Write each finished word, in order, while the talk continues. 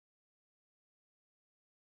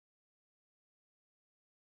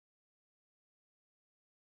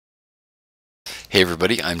Hey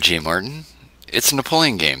everybody, I'm jmartin. It's a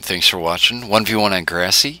Napoleon game. Thanks for watching. 1v1 on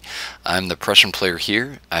Grassy. I'm the Prussian player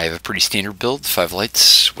here. I have a pretty standard build, 5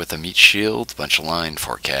 lights with a meat shield, bunch of line,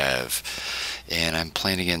 4 cav. And I'm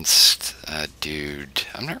playing against a dude,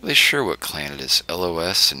 I'm not really sure what clan it is.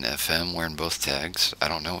 LoS and FM wearing both tags. I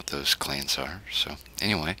don't know what those clans are. So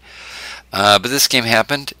anyway, but this game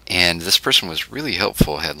happened and this person was really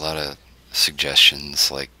helpful. Had a lot of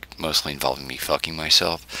suggestions, like mostly involving me fucking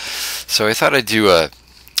myself. So I thought I'd do a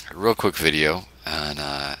real quick video and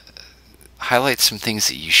highlight some things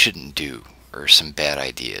that you shouldn't do, or some bad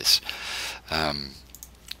ideas.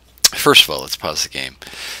 First of all, let's pause the game.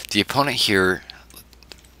 The opponent here,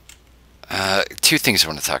 two things I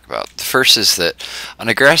want to talk about. The first is that on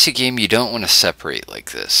a grassy game, you don't want to separate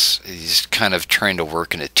like this. He's kind of trying to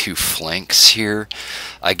work into 2 flanks here.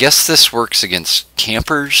 I guess this works against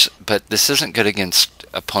campers, but this isn't good against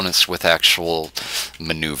opponents with actual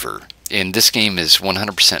maneuver. And this game is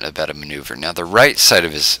 100% about a maneuver. Now the right side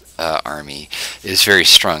of his army is very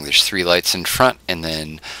strong. There's 3 lights in front, and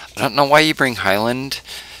then I don't know why you bring Highland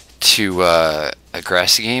to a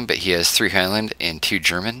grassy game, but he has 3 Highland and 2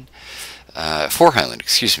 German. 4 Highland,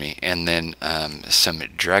 excuse me, and then some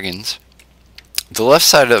dragons. The left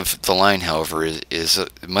side of the line, however, is a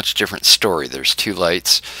much different story. There's 2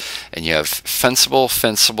 lights, and you have fensible,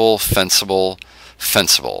 fensible, fensible,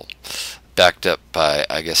 fensible, backed up by,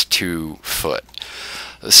 I guess, 2 foot.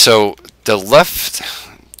 So the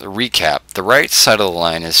recap, the right side of the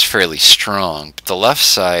line is fairly strong, but the left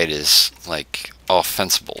side is like all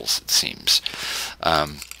fensibles, it seems.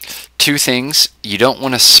 2 things: you don't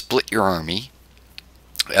want to split your army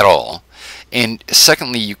at all, and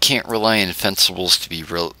secondly, you can't rely on fensibles to be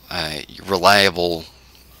reliable.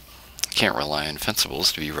 Can't rely on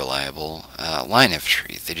fensibles to be reliable line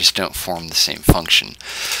infantry. They just don't form the same function.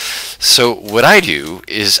 So what I do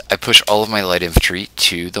is I push all of my light infantry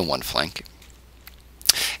to the 1 flank.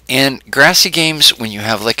 And grassy games, when you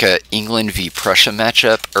have like a England v Prussia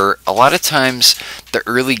matchup, or a lot of times the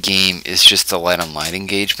early game is just a light on light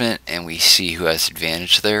engagement and we see who has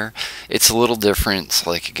advantage there. It's a little different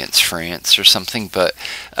like against France or something, but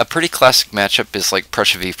a pretty classic matchup is like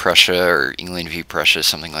Prussia v Prussia or England v Prussia,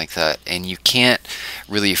 something like that. And you can't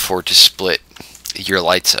really afford to split your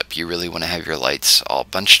lights up. You really want to have your lights all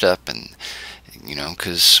bunched up, and you know,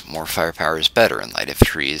 because more firepower is better, and light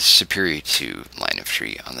infantry is superior to line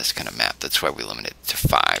infantry on this kind of map. That's why we limit it to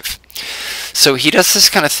 5. So he does this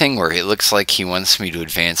kind of thing where it looks like he wants me to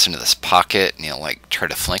advance into this pocket, and he'll like try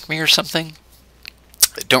to flank me or something.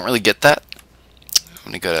 I don't really get that.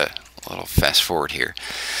 I'm going to go to a little fast forward here.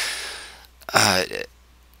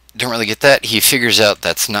 Don't really get that. He figures out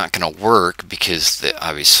that's not going to work because the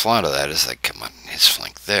obvious flaw to that is like, come on, his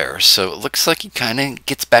flank there. So it looks like he kind of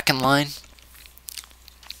gets back in line.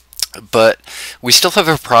 But we still have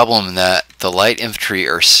a problem that the light infantry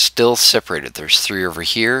are still separated. There's 3 over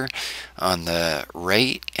here on the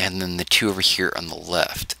right, and then the 2 over here on the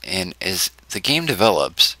left. And as the game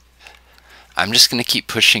develops, I'm just going to keep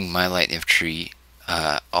pushing my light infantry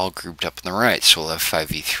all grouped up on the right, so we'll have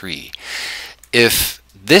 5v3. If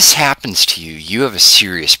this happens to you, you have a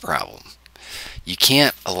serious problem. You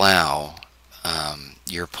can't allow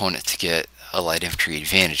your opponent to get a light infantry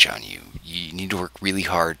advantage on you. You need to work really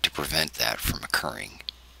hard to prevent that from occurring.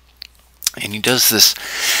 And he does this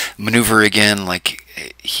maneuver again, like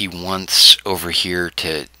he wants over here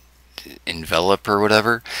to envelop or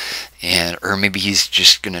whatever, and or maybe he's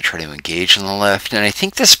just going to try to engage on the left. And I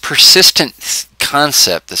think this persistent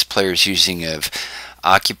concept this player is using of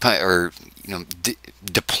occupy, or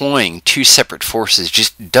deploying 2 separate forces,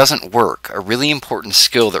 just doesn't work. A really important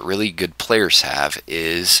skill that really good players have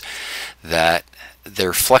is that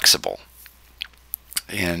they're flexible,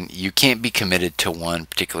 and you can't be committed to one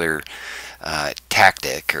particular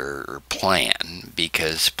tactic or plan,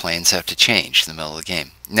 because plans have to change in the middle of the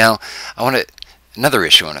game. Now, another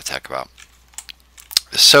issue I want to talk about.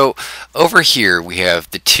 So over here we have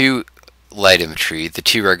the 2 light infantry, the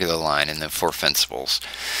 2 regular line, and the 4 fensibles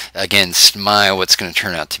against my what's going to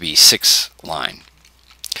turn out to be 6 line.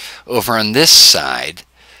 Over on this side,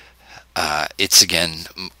 it's again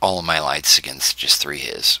all of my lights against just 3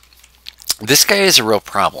 his. This guy is a real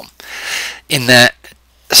problem in that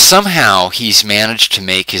somehow he's managed to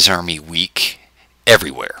make his army weak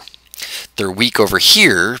everywhere. They're weak over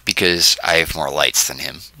here because I have more lights than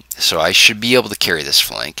him, so I should be able to carry this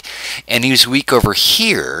flank. And he's weak over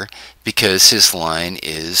here because his line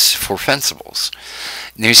is 4 fensibles.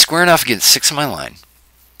 Now he's squaring off against 6 of my line.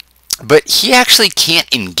 But he actually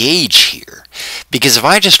can't engage here, because if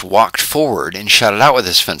I just walked forward and shot it out with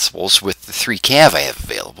his fencibles with the 3 cav I have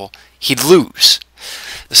available, he'd lose.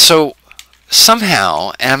 So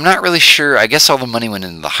somehow, and I'm not really sure, I guess all the money went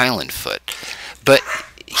into the Highland foot, but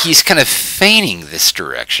he's kind of feigning this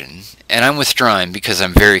direction, and I'm withdrawing because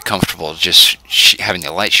I'm very comfortable just having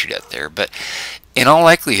the light shoot out there. But in all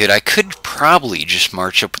likelihood, I could probably just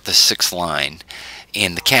march up with the 6th line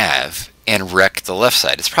and the cav and wreck the left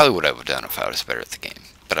side. It's probably what I would have done if I was better at the game,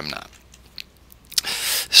 but I'm not.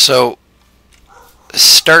 So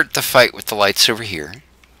start the fight with the lights over here.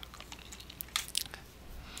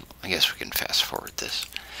 I guess we can fast forward this.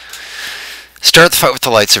 Start the fight with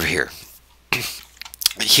the lights over here.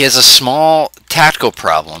 He has a small tactical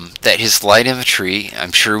problem that his light infantry,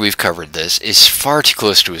 I'm sure we've covered this, is far too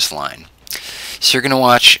close to his line. So you're going to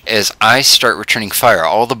watch as I start returning fire.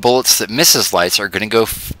 All the bullets that miss his lights are going to go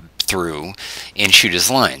through and shoot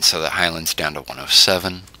his line. So the Highland's down to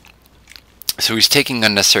 107. So he's taking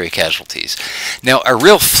unnecessary casualties. Now, a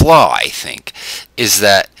real flaw, I think, is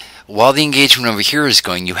that while the engagement over here is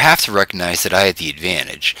going, you have to recognize that I had the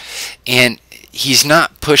advantage. And he's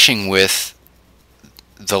not pushing with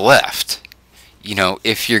the left. You know,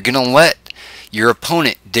 if you're going to let your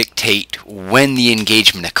opponent dictate when the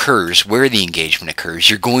engagement occurs, where the engagement occurs,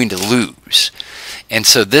 you're going to lose. And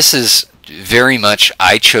so this is very much,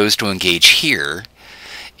 I chose to engage here,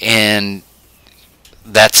 and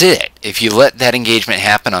that's it. If you let that engagement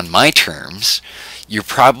happen on my terms, you're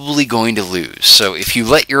probably going to lose. So if you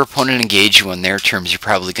let your opponent engage you on their terms, you're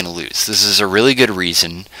probably going to lose. This is a really good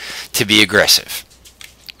reason to be aggressive.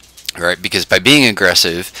 All right, because by being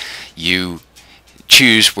aggressive, you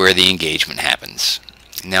choose where the engagement happens.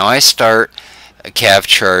 Now I start a cav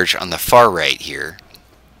charge on the far right here.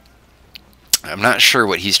 I'm not sure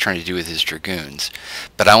what he's trying to do with his dragoons,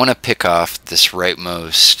 but I want to pick off this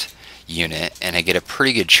rightmost unit, and I get a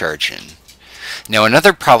pretty good charge in. Now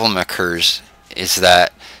another problem occurs is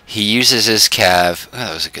that he uses his cav. Oh,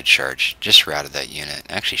 that was a good charge. Just routed that unit.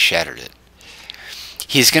 Actually shattered it.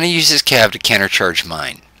 He's going to use his cav to countercharge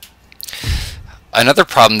mine. Another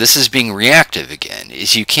problem, this is being reactive again,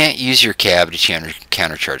 is you can't use your cav to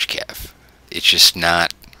countercharge cav. It's just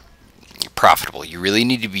not profitable. You really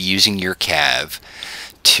need to be using your cav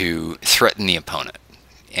to threaten the opponent.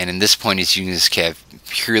 And in this point, he's using his cav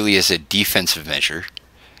purely as a defensive measure.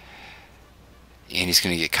 And he's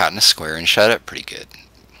going to get caught in a square and shot up pretty good.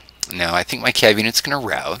 Now, I think my cav unit's going to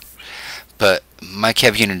rout, but my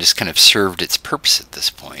cav unit has kind of served its purpose at this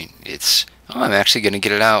point. It's, oh, I'm actually going to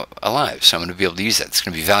get it out alive, so I'm going to be able to use that. It's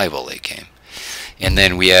going to be valuable late game. And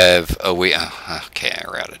then we have a okay, I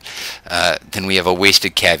routed. Then we have a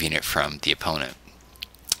wasted cav unit from the opponent.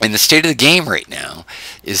 And the state of the game right now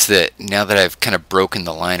is that now that I've kind of broken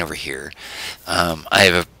the line over here, I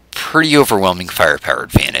have a pretty overwhelming firepower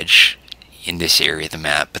advantage in this area of the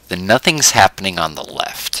map, but then nothing's happening on the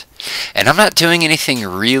left. And I'm not doing anything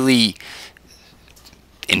really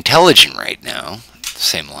intelligent right now,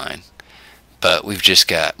 same line, but we've just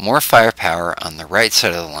got more firepower on the right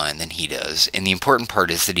side of the line than he does, and the important part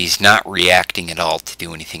is that he's not reacting at all to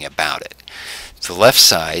do anything about it. The left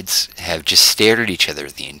sides have just stared at each other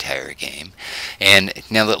the entire game, and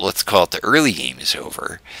now that, let's call it, the early game is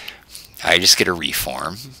over, I just get a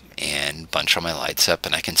reform and bunch all my lights up,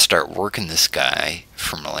 and I can start working this guy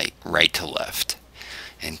from like right to left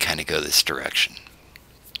and kind of go this direction.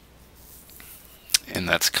 And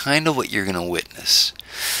that's kind of what you're going to witness.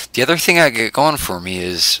 The other thing I get going for me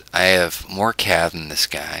is I have more cav than this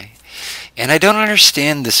guy, and I don't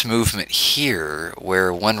understand this movement here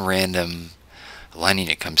where one random line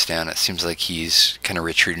unit comes down. It seems like he's kind of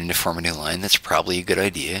retreating to form a new line. That's probably a good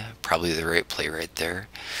idea, probably the right play right there.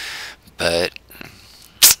 But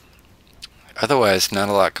otherwise, not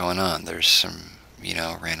a lot going on. There's some, you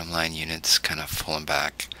know, random line units kind of pulling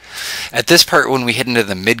back. At this part, when we hit into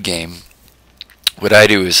the mid game, what I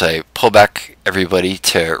do is I pull back everybody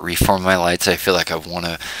to reform my lights. I feel like I've won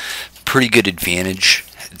a pretty good advantage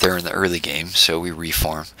there in the early game, so we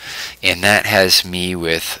reform. And that has me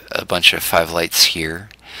with a bunch of 5 lights here.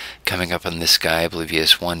 Coming up on this guy, I believe he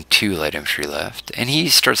has 1, 2 light infantry left. And he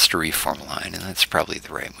starts to reform a line, and that's probably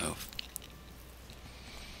the right move.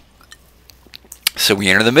 So we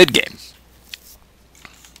enter the mid game.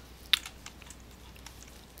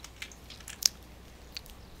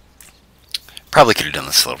 Probably could have done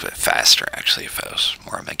this a little bit faster, actually, if I was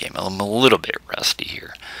more in my game. I'm a little bit rusty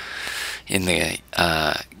here. In the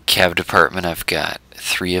cav department, I've got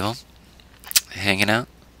 3 of them hanging out.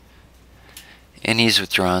 And he's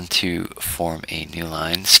withdrawn to form a new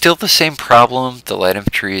line. Still the same problem. The light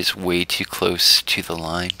infantry is way too close to the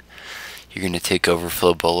line. You're going to take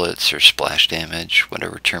overflow bullets or splash damage,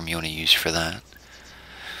 whatever term you want to use for that.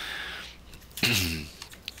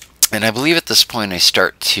 And I believe at this point I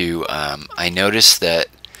start to, I notice that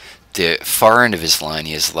the far end of his line,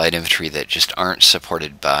 he has light infantry that just aren't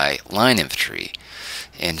supported by line infantry.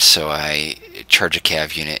 And so I charge a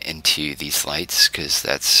cav unit into these lights because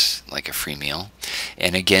that's like a free meal.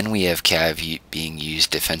 And again, we have cav being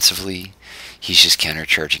used defensively. He's just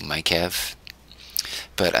countercharging my cav.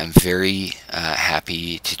 But I'm very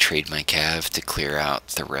happy to trade my cav to clear out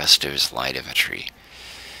the rest of his light infantry.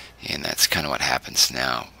 And that's kind of what happens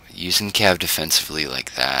now. Using cav defensively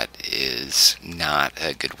like that is not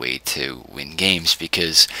a good way to win games,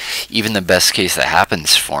 because even the best case that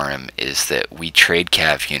happens for him is that we trade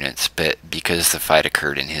cav units, but because the fight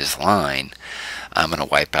occurred in his line, I'm going to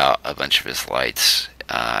wipe out a bunch of his lights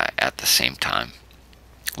at the same time.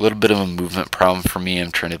 A little bit of a movement problem for me.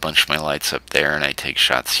 I'm trying to bunch my lights up there and I take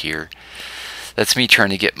shots here. That's me trying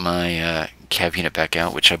to get my cav unit back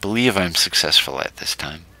out, which I believe I'm successful at this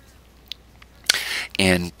time.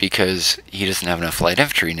 And because he doesn't have enough light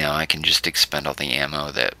infantry now, I can just expend all the ammo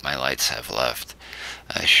that my lights have left,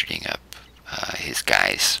 shooting up his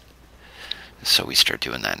guys. So we start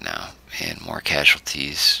doing that now. And more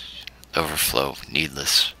casualties, overflow,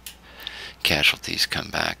 needless casualties come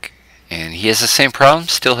back. And he has the same problem,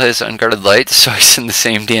 still has unguarded lights, so I send the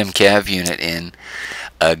same damn cav unit in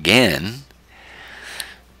again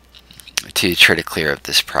to try to clear up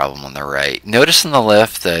this problem on the right. Notice on the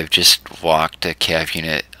left that I've just walked a cav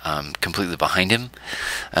unit completely behind him.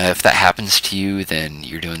 If that happens to you, then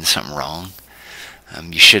you're doing something wrong.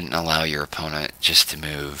 You shouldn't allow your opponent just to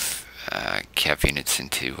move cav units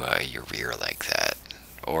into your rear like that.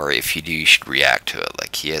 Or if you do, you should react to it.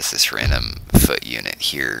 Like he has this random foot unit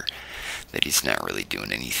here that he's not really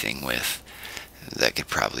doing anything with. That could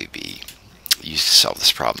probably be used to solve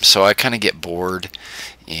this problem. So I kind of get bored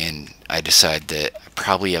and I decide that I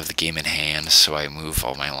probably have the game in hand, so I move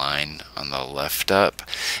all my line on the left up.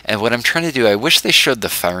 And what I'm trying to do, I wish they showed the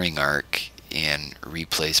firing arc in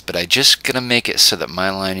replays, but I just gonna make it so that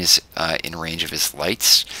my line is in range of his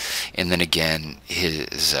lights, and then again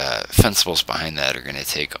his fencibles behind that are gonna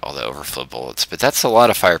take all the overflow bullets. But that's a lot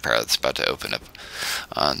of firepower that's about to open up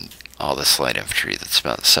on all this light infantry. That's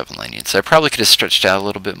about 7 line units. I probably could have stretched out a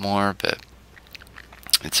little bit more, but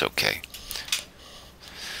it's okay.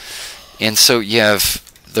 And so you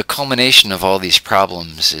have the culmination of all these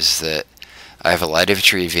problems is that I have a light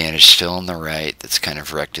infantry advantage still on the right that's kind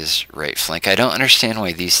of wrecked his right flank. I don't understand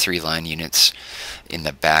why these 3 line units in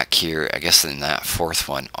the back here, I guess in that 4th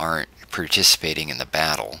one, aren't participating in the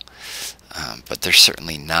battle. But they're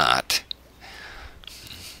certainly not.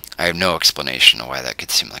 I have no explanation of why that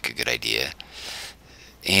could seem like a good idea.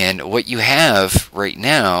 And what you have right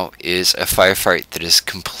now is a firefight that is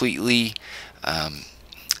completely,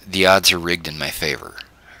 the odds are rigged in my favor,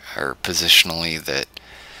 or positionally that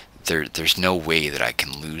there's no way that I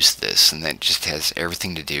can lose this, and that just has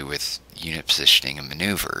everything to do with unit positioning and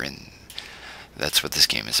maneuver, and that's what this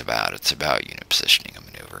game is about. It's about unit positioning and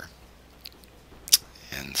maneuver.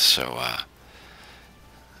 And so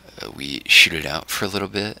we shoot it out for a little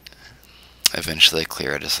bit. Eventually I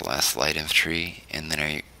clear out his last light infantry, and then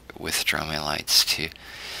I withdraw my lights to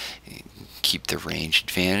keep the range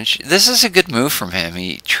advantage. This is a good move from him.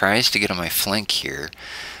 He tries to get on my flank here.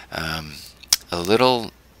 A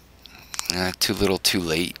little too little too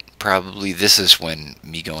late, probably. This is when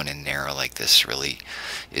me going in narrow like this really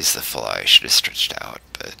is the flaw. I should have stretched out,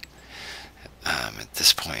 but at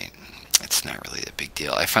this point it's not really a big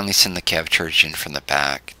deal. I finally send the cav charge in from the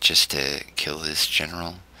back just to kill his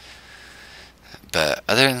general. But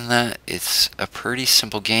other than that, it's a pretty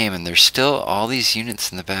simple game, and there's still all these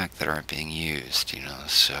units in the back that aren't being used, you know,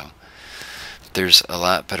 so there's a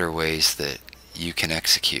lot better ways that you can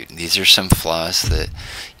execute. And these are some flaws that,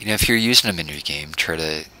 you know, if you're using them in your game, try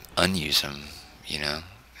to unuse them, you know.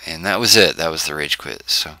 And that was it. That was the rage quit.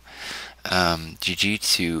 So GG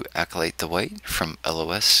to Acolyte the White from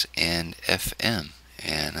LoS and FM.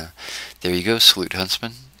 And there you go. Salute,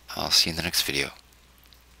 Huntsman. I'll see you in the next video.